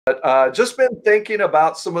But just been thinking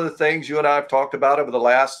about some of the things you and I have talked about over the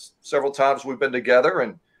last several times we've been together.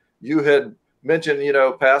 And you had mentioned,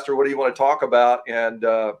 Pastor, what do you want to talk about? And,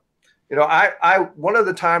 one of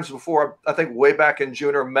the times before, I think way back in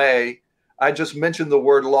June or May, I just mentioned the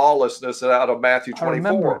word lawlessness out of Matthew I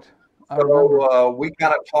remember 24. it. I remember it. So we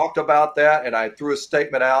kind of talked about that. And I threw a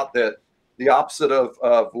statement out that the opposite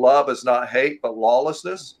of love is not hate, but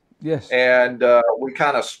lawlessness. Yes. And we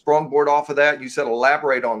kind of sprungboard off of that. You said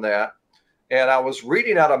elaborate on that. And I was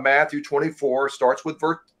reading out of Matthew 24, starts with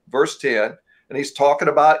verse 10, and he's talking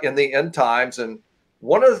about in the end times. And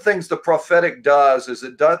one of the things the prophetic does is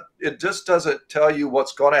it just doesn't tell you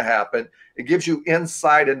what's going to happen. It gives you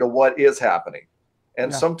insight into what is happening.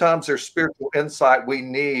 And Yeah. sometimes there's spiritual insight we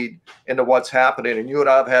need into what's happening. And you and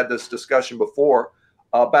I have had this discussion before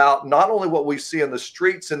about not only what we see in the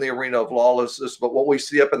streets in the arena of lawlessness, but what we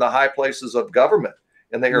see up in the high places of government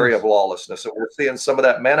in the area of lawlessness. And we're seeing some of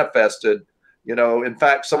that manifested. In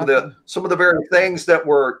fact, some of the very things that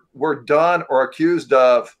were done or accused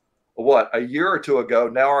of a year or two ago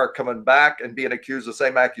now are coming back and being accused of the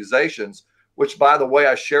same accusations, which, by the way,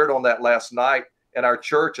 I shared on that last night in our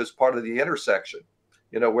church as part of the intersection,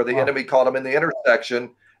 where the enemy caught him in the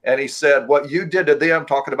intersection. And he said, what you did to them,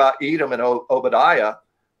 talking about Edom and Obadiah,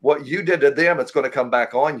 what you did to them, it's going to come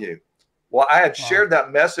back on you. Well, I had shared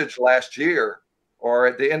that message last year or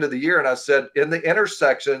at the end of the year. And I said, in the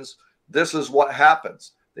intersections, this is what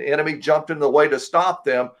happens. The enemy jumped in the way to stop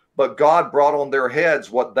them, but God brought on their heads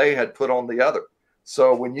what they had put on the other.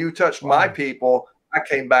 So when you touched my people, I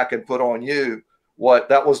came back and put on you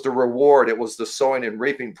that was the reward. It was the sowing and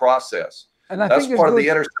reaping process. And that's part of the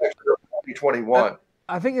intersection of 2021.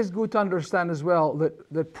 I think it's good to understand as well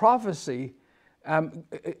that prophecy,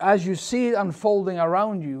 as you see it unfolding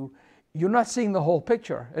around you, you're not seeing the whole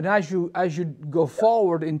picture. And as you go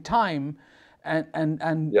forward in time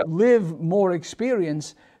and live more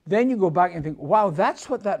experience, then you go back and think, wow, that's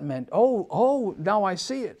what that meant. Oh, now I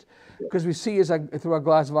see it. Because we see it through a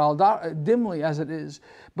glass vial dimly as it is.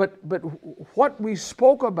 But what we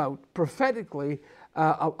spoke about prophetically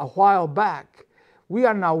a while back, we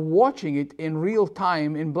are now watching it in real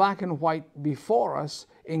time, in black and white before us,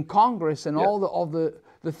 in Congress and all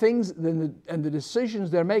the things and the decisions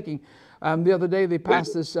they're making. The other day they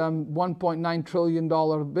passed this $1.9 trillion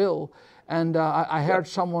bill. And I heard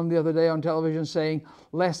someone the other day on television saying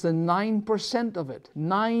less than 9% of it,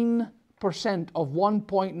 9% of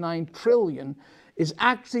 1.9 trillion is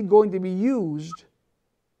actually going to be used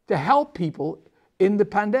to help people in the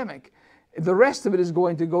pandemic. The rest of it is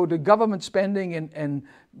going to go to government spending and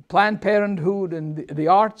Planned Parenthood and the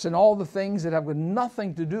arts and all the things that have got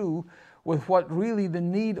nothing to do with what really the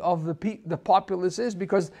need of the populace is,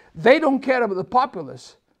 because they don't care about the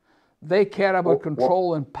populace. They care about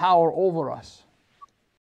control and power over us.